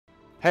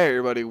Hey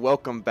everybody,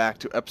 welcome back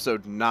to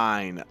episode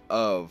 9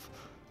 of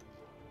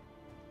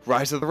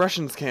Rise of the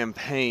Russians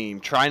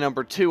campaign. Try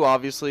number 2,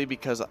 obviously,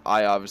 because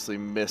I obviously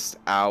missed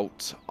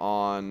out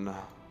on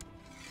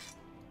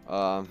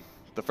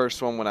the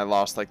first one when I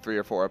lost like 3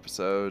 or 4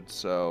 episodes,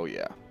 so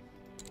yeah.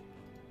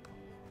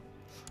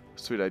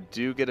 Sweet, I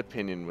do get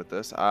opinion with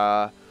this.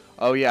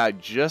 Oh yeah, I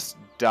just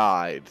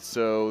died,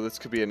 so this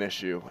could be an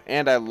issue.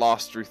 And I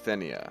lost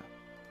Ruthenia,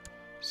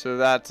 so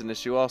that's an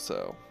issue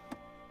also.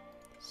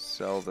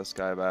 Sell this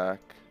guy back.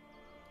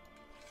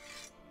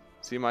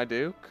 See my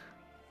Duke?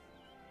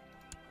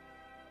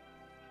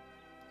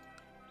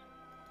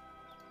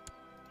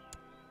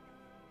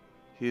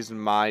 He's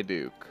my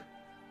Duke.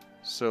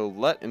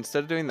 So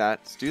instead of doing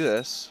that, let's do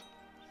this.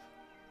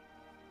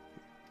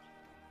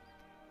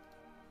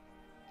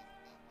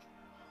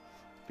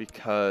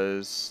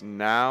 Because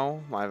now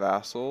my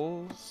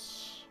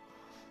vassals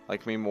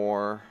like me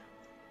more.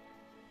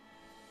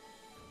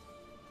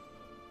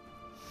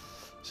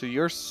 So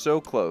you're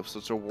so close.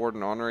 Let's award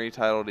an honorary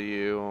title to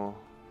you.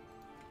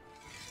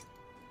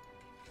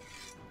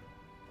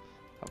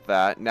 Of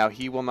that. Now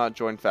he will not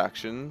join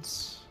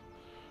factions.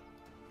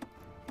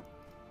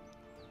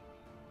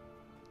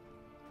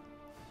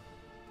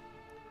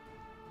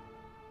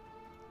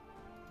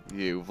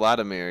 You,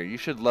 Vladimir, you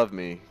should love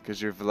me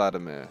because you're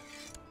Vladimir.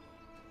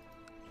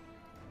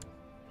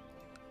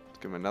 Let's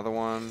give him another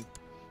one.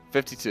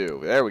 52.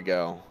 There we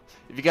go.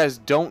 If you guys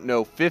don't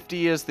know,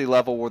 50 is the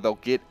level where they'll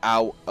get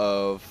out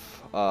of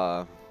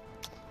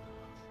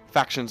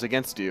factions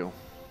against you.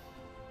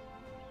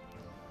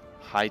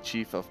 High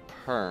Chief of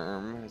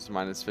Perm is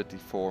minus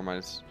 54,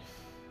 minus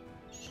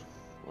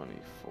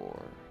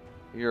 24.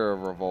 You're a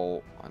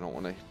revolt. I don't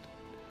want to...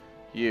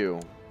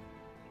 You.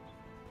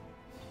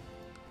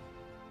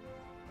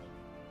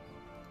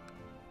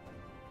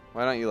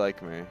 Why don't you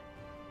like me?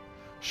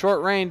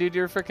 Short reign, dude.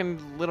 You're a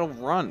freaking little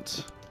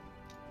runt.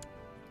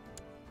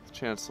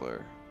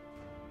 Chancellor.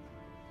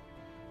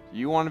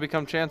 You want to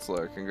become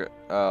Chancellor.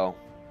 Oh.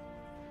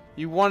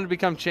 You wanted to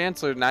become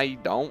Chancellor, now you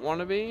don't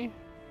want to be?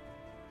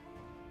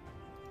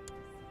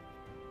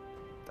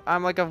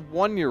 I'm like a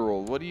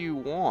 1-year-old. What do you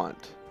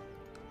want?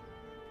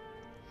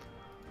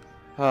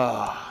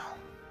 Ah.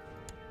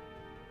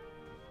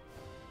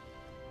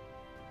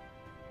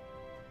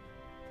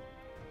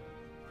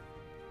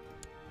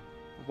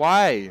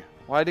 Why?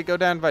 Why'd it go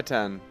down by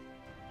 10?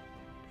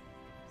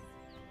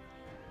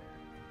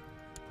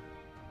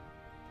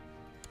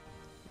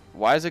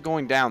 Why is it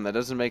going down? That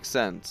doesn't make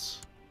sense.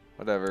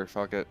 Whatever,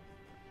 fuck it.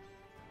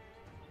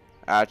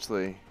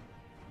 Actually,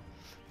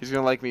 he's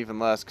gonna like me even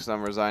less because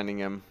I'm resigning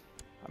him.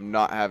 I'm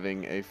not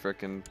having a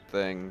frickin'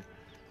 thing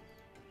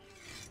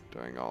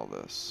during all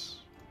this.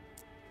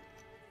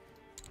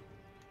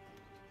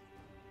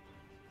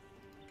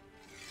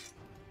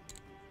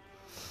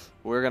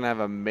 We're gonna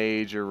have a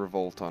major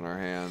revolt on our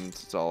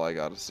hands. That's all I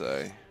gotta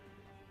say.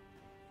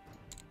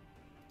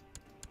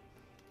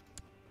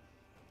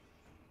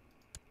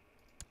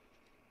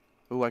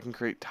 Ooh, I can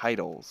create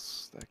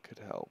titles. That could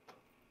help.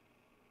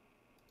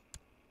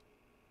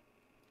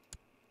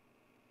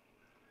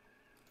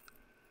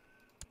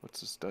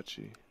 What's this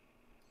duchy?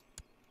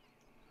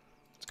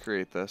 Let's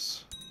create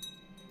this.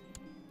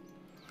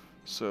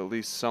 So at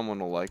least someone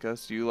will like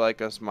us. You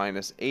like us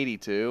minus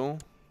 82.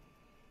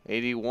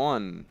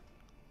 81.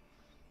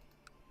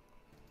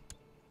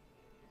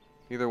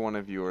 Either one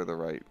of you are the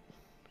right.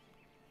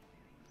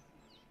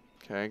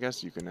 Okay, I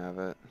guess you can have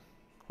it.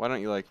 Why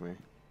don't you like me?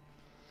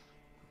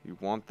 You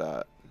want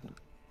that.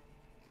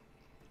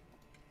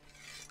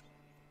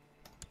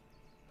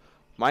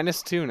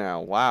 Minus 2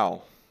 now.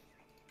 Wow.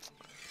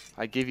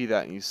 I give you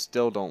that and you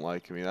still don't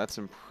like me. That's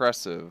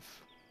impressive.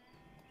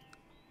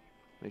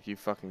 Make you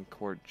fucking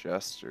court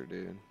jester,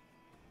 dude.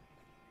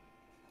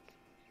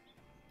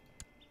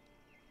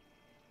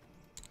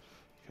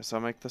 Guess I'll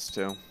make this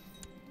too.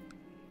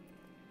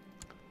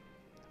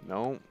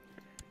 No.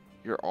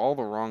 You're all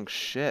the wrong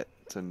shit.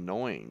 It's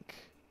annoying.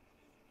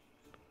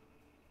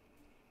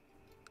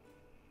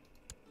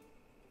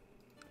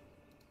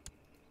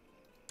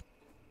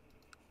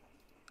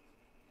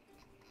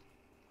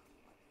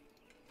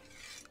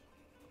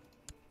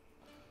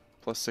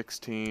 Plus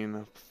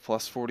 16,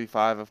 plus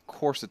 45. Of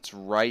course, it's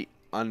right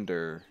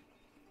under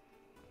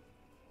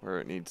where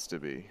it needs to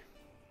be.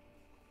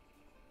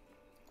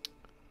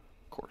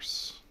 Of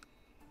course.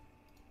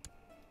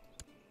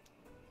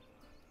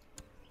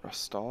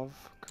 Rostov?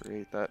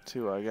 Create that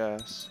too, I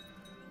guess.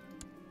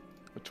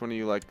 Which one of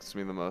you likes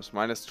me the most?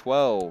 Minus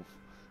 12.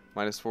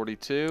 Minus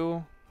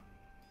 42.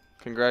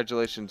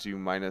 Congratulations, you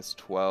minus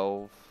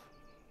 12.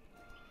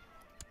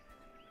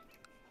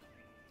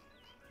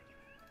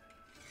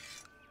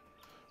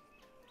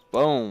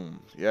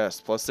 Boom.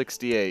 Yes, plus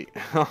 68.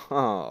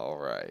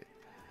 Alright.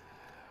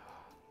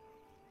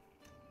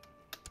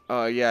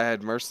 Yeah, I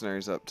had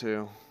mercenaries up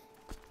too.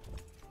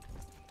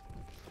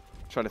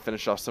 Trying to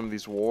finish off some of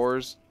these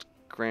wars.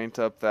 Grant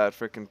up that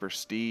freaking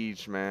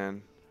prestige,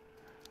 man.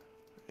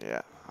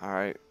 Yeah,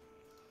 alright.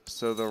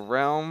 So the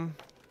realm...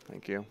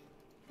 Thank you.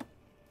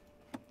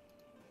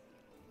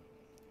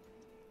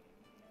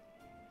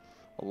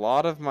 A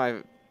lot of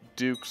my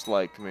dukes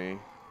like me.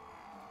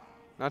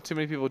 Not too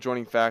many people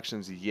joining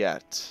factions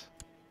yet.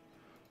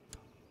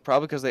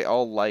 Probably because they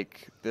all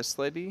like this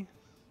lady.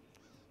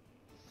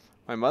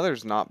 My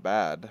mother's not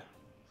bad.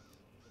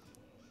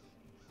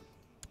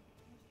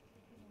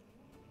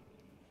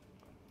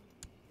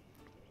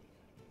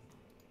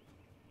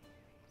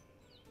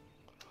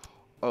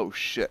 Oh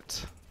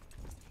shit.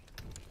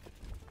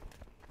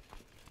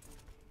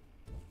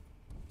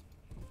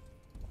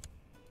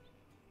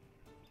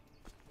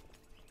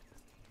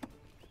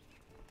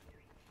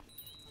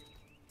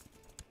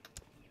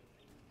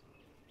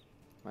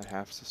 My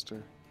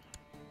half-sister.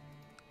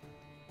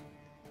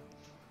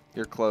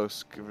 You're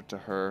close. Give it to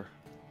her.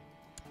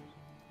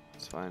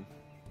 It's fine.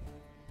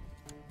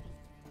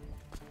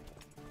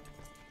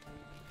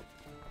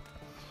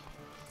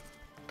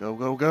 Go,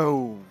 go,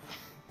 go!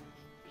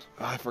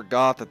 I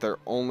forgot that they're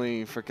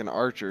only freaking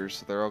archers,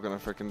 so they're all gonna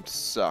freaking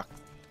suck.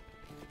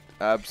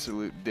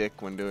 Absolute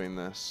dick when doing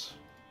this.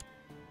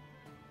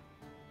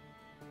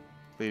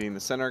 Leading the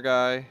center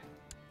guy.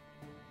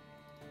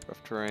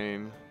 Rough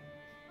terrain.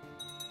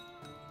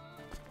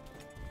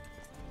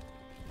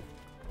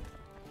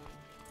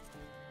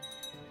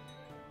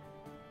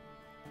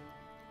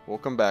 We'll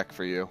come back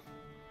for you.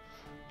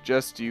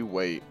 Just you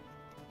wait.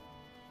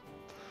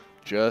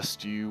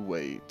 Just you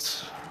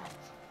wait.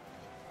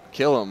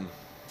 Kill him.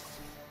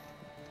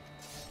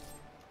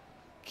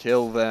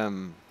 Kill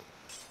them.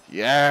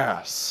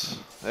 Yes!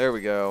 There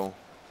we go.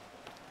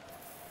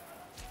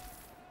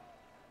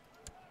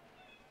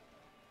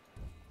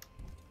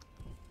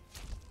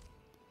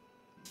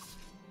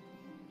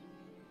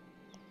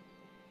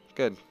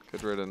 Good.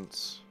 Good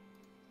riddance.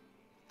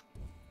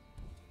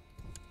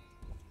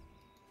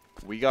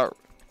 We got...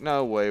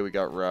 No way we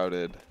got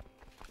routed.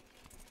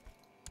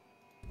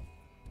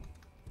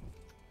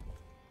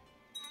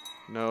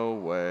 No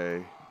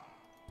way.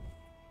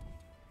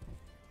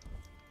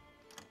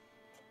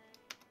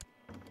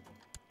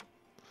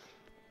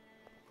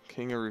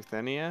 King of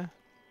Ruthenia?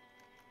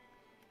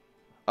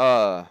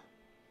 No.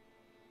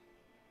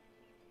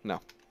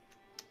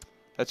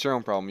 That's your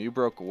own problem. You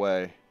broke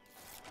away.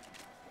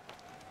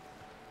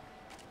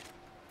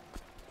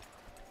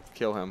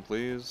 Kill him,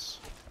 please.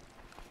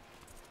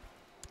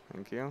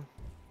 Thank you.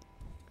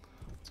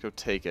 Let's go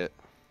take it.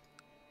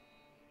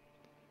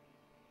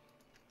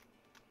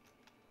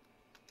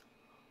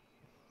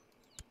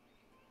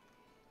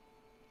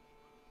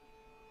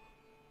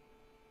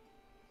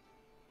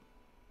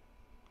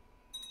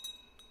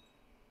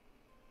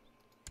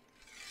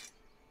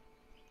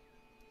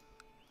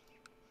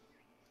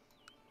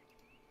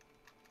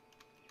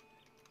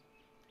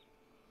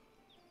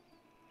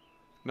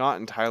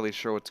 Not entirely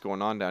sure what's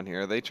going on down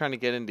here. Are they trying to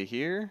get into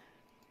here?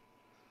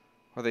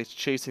 Or are they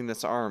chasing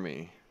this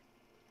army?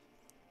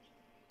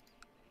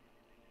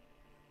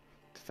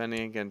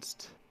 Defending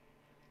against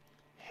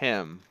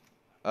him.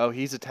 Oh,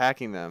 he's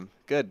attacking them.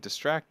 Good.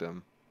 Distract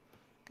them.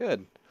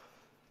 Good.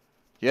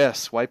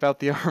 Yes, wipe out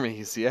the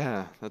armies.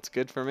 Yeah, that's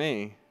good for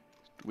me.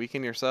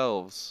 Weaken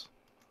yourselves.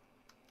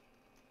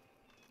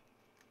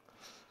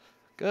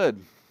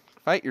 Good.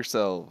 Fight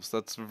yourselves.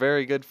 That's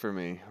very good for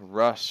me.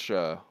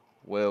 Russia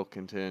will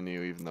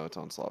continue, even though it's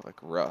on Slavic.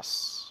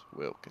 Rus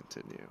will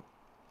continue.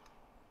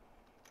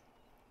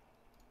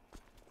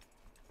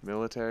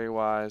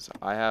 Military-wise,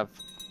 I have...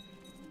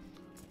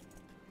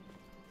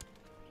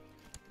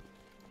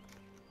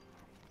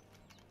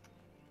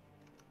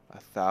 a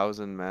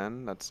 1,000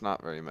 men? That's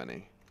not very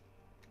many.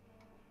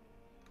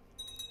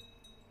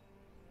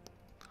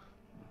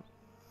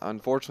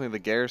 Unfortunately, the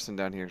garrison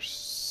down here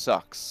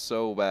sucks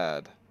so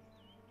bad.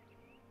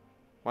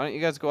 Why don't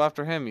you guys go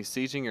after him? He's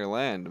sieging your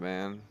land,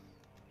 man.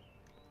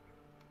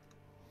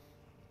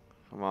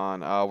 Come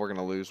on. Oh, we're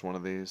gonna lose one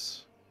of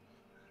these.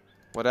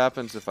 What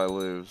happens if I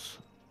lose?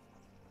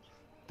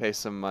 Pay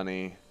some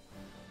money.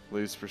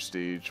 Lose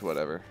prestige.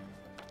 Whatever.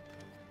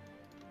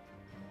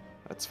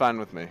 That's fine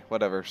with me.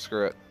 Whatever.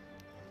 Screw it.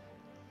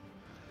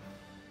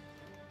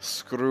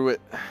 Screw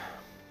it.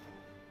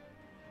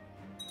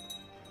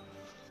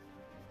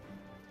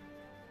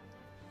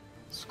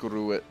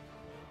 Screw it.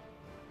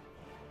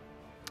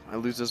 I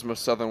lose this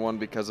most southern one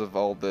because of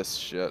all this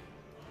shit.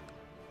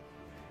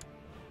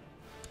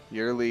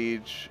 Your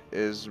liege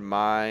is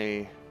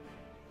my...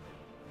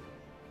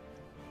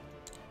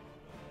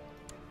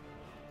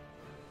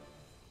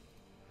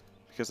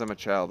 Because I'm a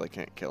child, I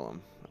can't kill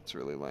him. That's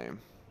really lame.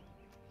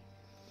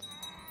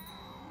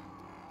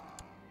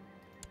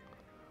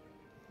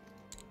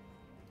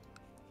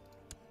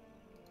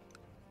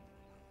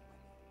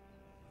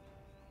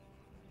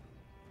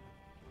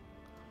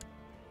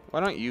 Why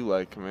don't you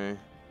like me?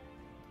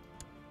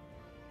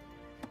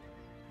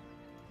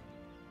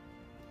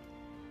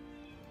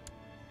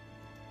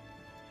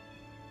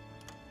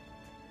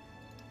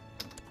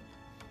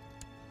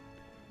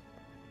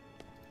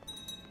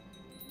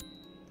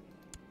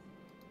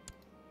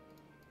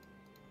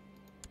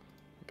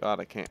 God,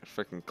 I can't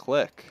freaking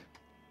click.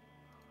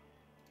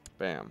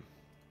 Bam.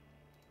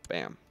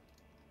 Bam.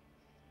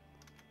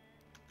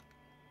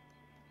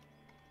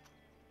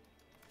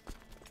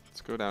 Let's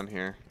Let's go down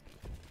here.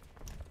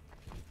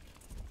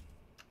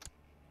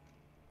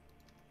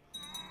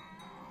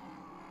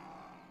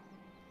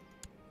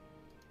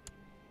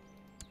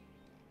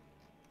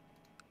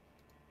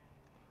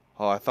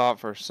 Oh, I thought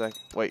for a sec.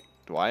 Wait,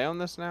 do I own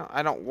this now?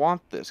 I don't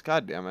want this.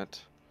 God damn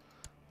it.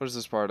 What is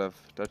this part of?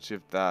 Duchy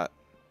of that.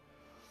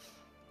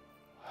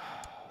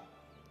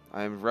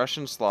 I'm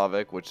Russian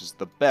Slavic, which is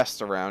the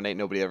best around. Ain't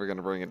nobody ever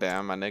gonna bring it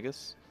down, my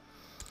niggas.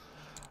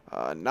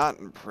 Not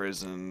in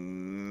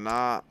prison.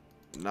 Not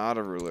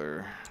a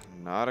ruler.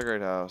 Not a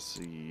great house.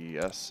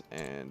 Yes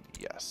and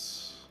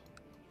yes.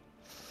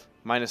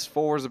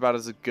 -4 is about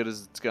as good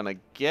as it's gonna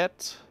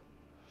get.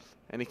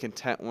 Any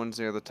content ones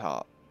near the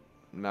top?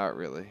 Not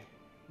really.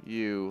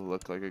 You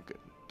look like a good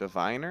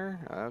diviner?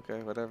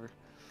 Okay, whatever.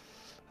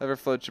 Ever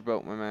float your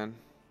boat, my man.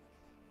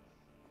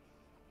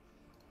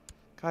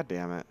 God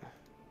damn it.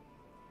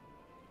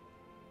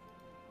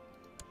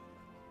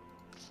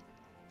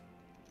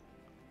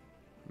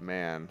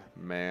 Man.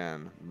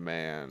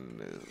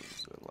 There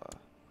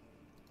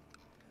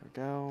we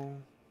go.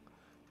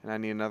 And I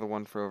need another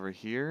one for over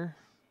here.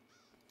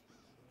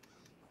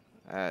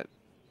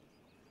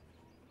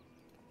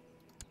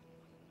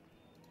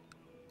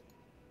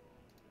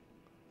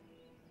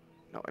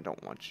 No, I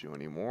don't want you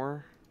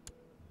anymore.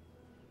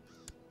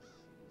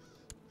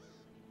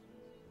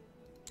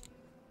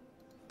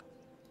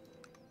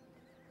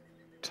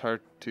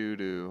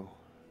 Tartu.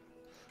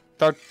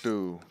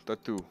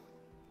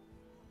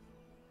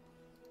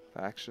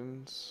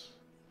 Factions.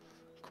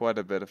 Quite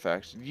a bit of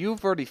faction.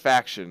 You've already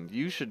factioned.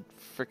 You should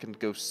frickin'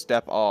 go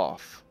step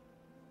off.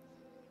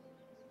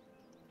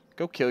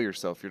 Go kill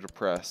yourself. You're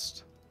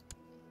depressed.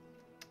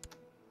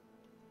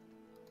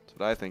 That's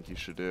what I think you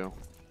should do.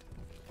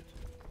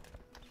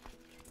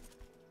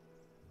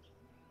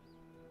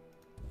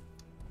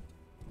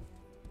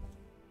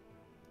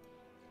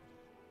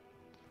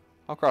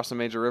 I'll cross a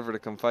major river to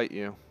come fight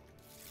you.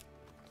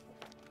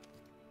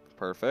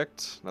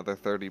 Perfect. Another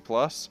 30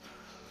 plus.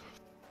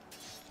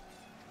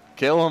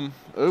 Kill him.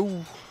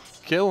 Ooh.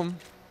 Kill him.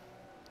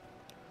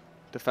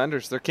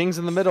 Defenders. They're kings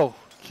in the middle.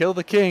 Kill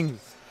the king.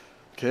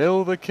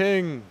 Kill the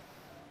king.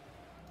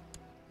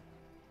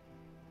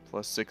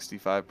 Plus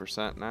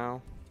 65%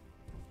 now.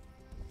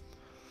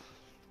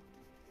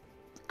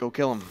 Go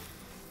kill him.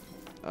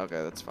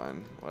 Okay, that's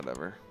fine.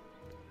 Whatever.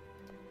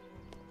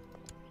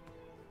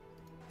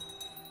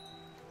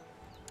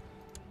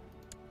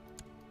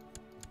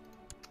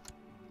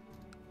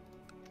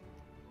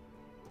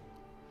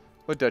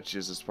 What duchy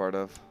is this part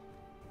of?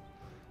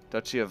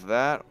 Duchy of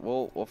that?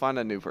 We'll find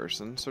a new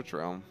person. Switch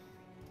realm.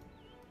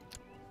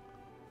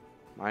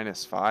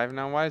 -5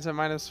 now? Why is it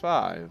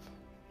 -5?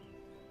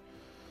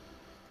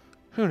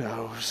 Who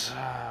knows?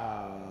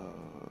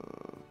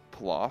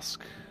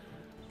 Plosk.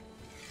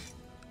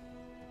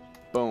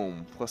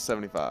 Boom. Plus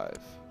 75.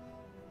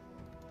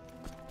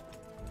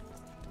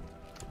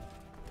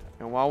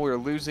 And while we're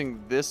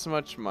losing this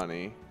much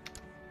money...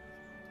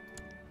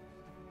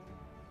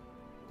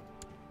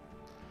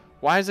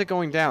 Why is it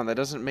going down? That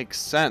doesn't make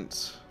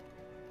sense.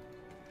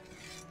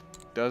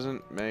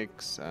 Doesn't make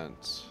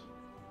sense.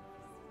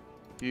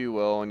 You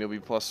will, and you'll be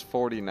plus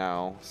 40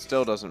 now.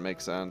 Still doesn't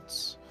make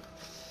sense.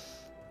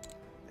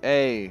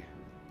 Hey,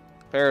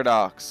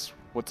 Paradox,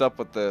 what's up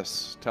with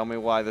this? Tell me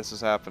why this is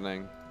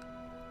happening.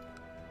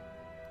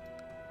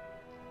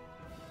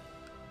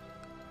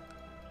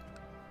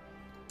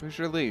 Who's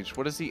your liege?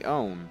 What does he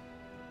own?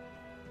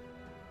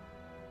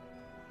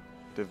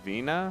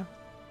 Divina?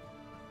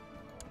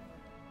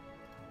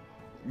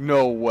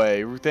 No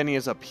way.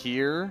 Ruthenia's up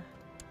here?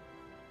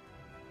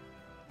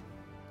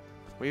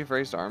 We've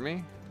raised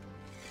army?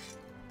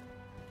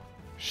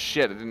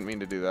 Shit, I didn't mean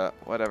to do that.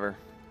 Whatever.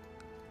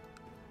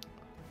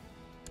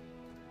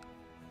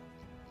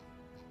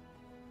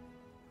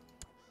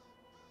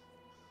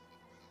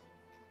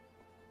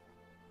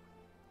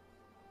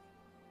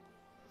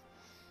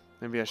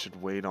 Maybe I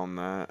should wait on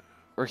that.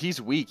 Or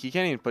he's weak. He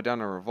can't even put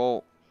down a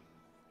revolt.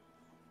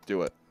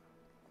 Do it.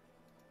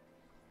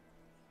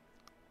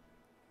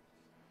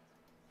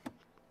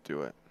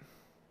 Do it.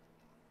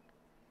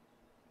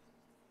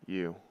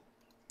 You.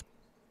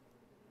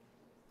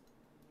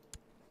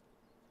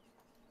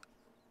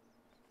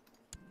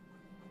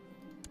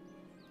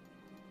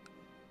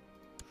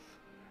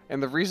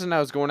 And the reason I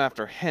was going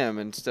after him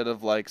instead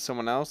of like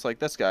someone else, like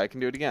this guy, I can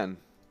do it again.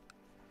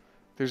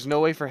 There's no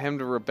way for him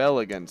to rebel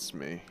against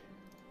me.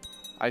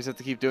 I just have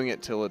to keep doing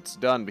it till it's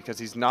done because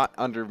he's not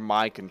under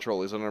my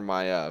control. He's under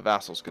my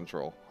vassal's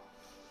control.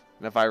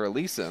 And if I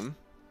release him,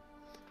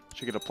 I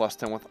should get a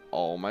 +10 with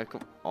all my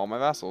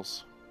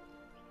vassals.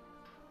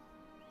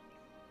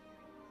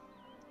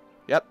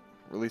 Yep,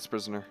 release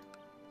prisoner.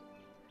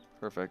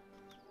 Perfect.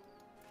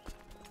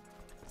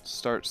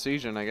 Start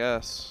sieging, I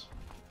guess.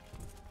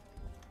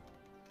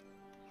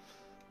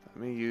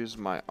 Let me use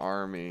my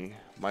army,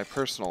 my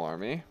personal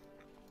army.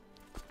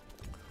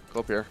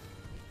 Go up here.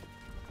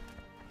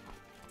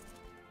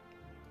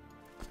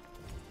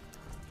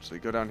 So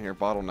you go down here,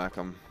 bottleneck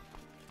them.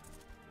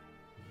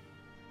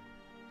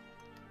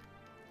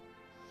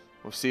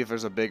 We'll see if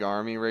there's a big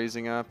army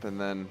raising up, and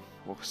then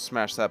we'll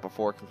smash that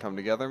before it can come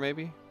together,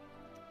 maybe?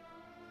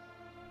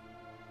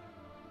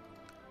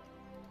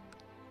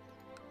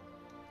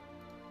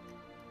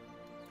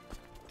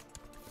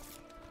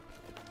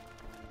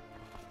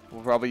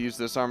 We'll probably use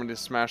this army to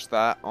smash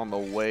that on the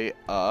way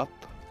up,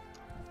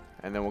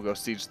 and then we'll go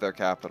siege their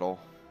capital.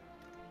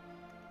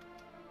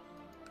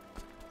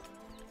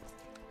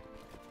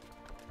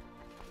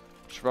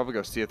 Should probably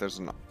go see if there's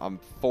a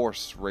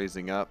force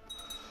raising up.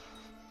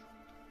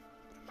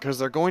 Because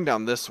they're going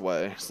down this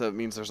way, so it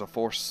means there's a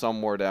force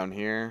somewhere down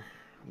here.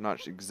 I'm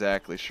not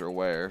exactly sure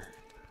where.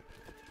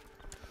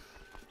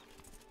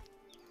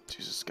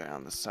 Choose this guy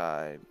on the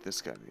side.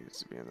 This guy needs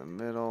to be in the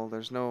middle.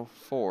 There's no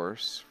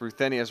force.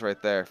 Ruthenia's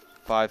right there.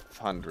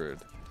 500.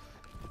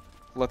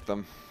 Let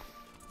them.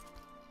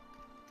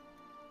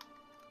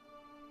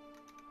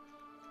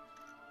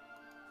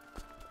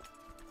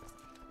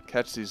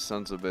 Catch these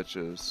sons of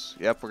bitches.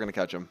 Yep, we're gonna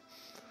catch them.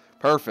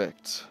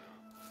 Perfect.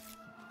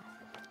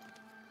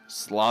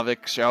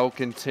 Slavic shall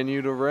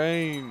continue to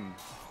reign.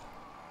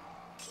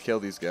 Kill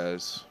these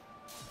guys.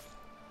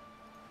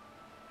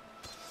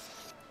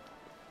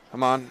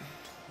 Come on.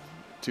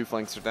 2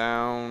 flanks are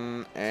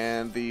down,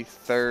 and the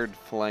 3rd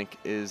flank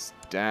is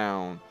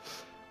down.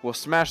 We'll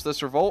smash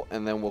this revolt,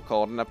 and then we'll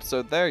call it an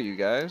episode there, you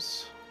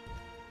guys.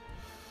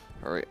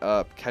 Hurry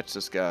up. Catch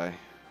this guy.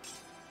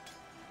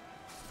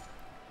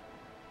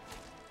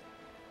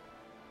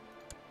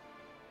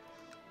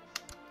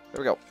 There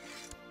we go.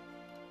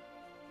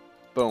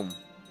 Boom.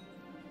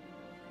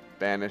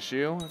 Banish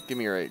you. Give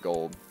me your 8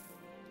 gold.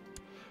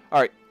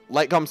 Alright.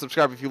 Like, comment,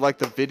 subscribe if you liked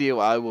the video.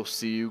 I will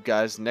see you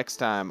guys next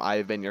time. I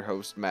have been your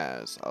host,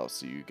 Maz. I'll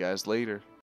see you guys later.